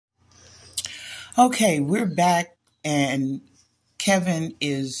Okay, we're back, and Kevin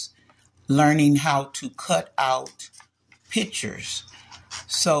is learning how to cut out pictures.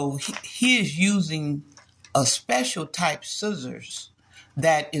 So he is using a special type scissors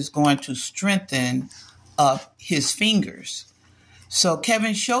that is going to strengthen up his fingers. So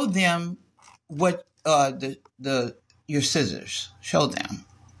Kevin, show them what the your scissors. Show them.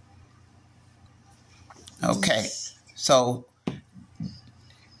 Okay, so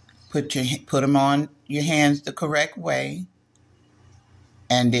put them on your hands the correct way,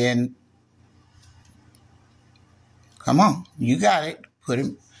 and then come on, you got it. Put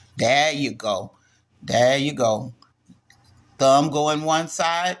him. There you go. There you go. Thumb going one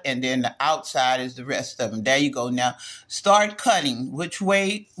side, and then the outside is the rest of them. There you go. Now start cutting. Which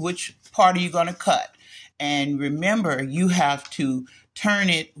way? Which part are you going to cut? And remember, you have to turn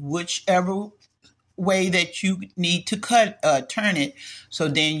it whichever way that you need to turn it, so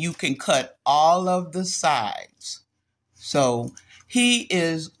then you can cut all of the sides. So he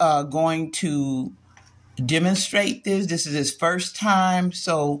is going to demonstrate this. This is his first time,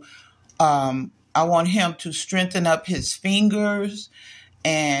 so I want him to strengthen up his fingers,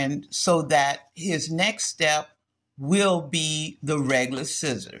 and so that his next step will be the regular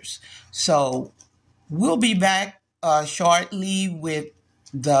scissors. So we'll be back shortly with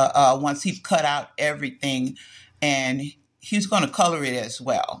the once he's cut out everything, and he's going to color it as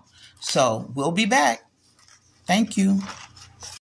well. So we'll be back. Thank you.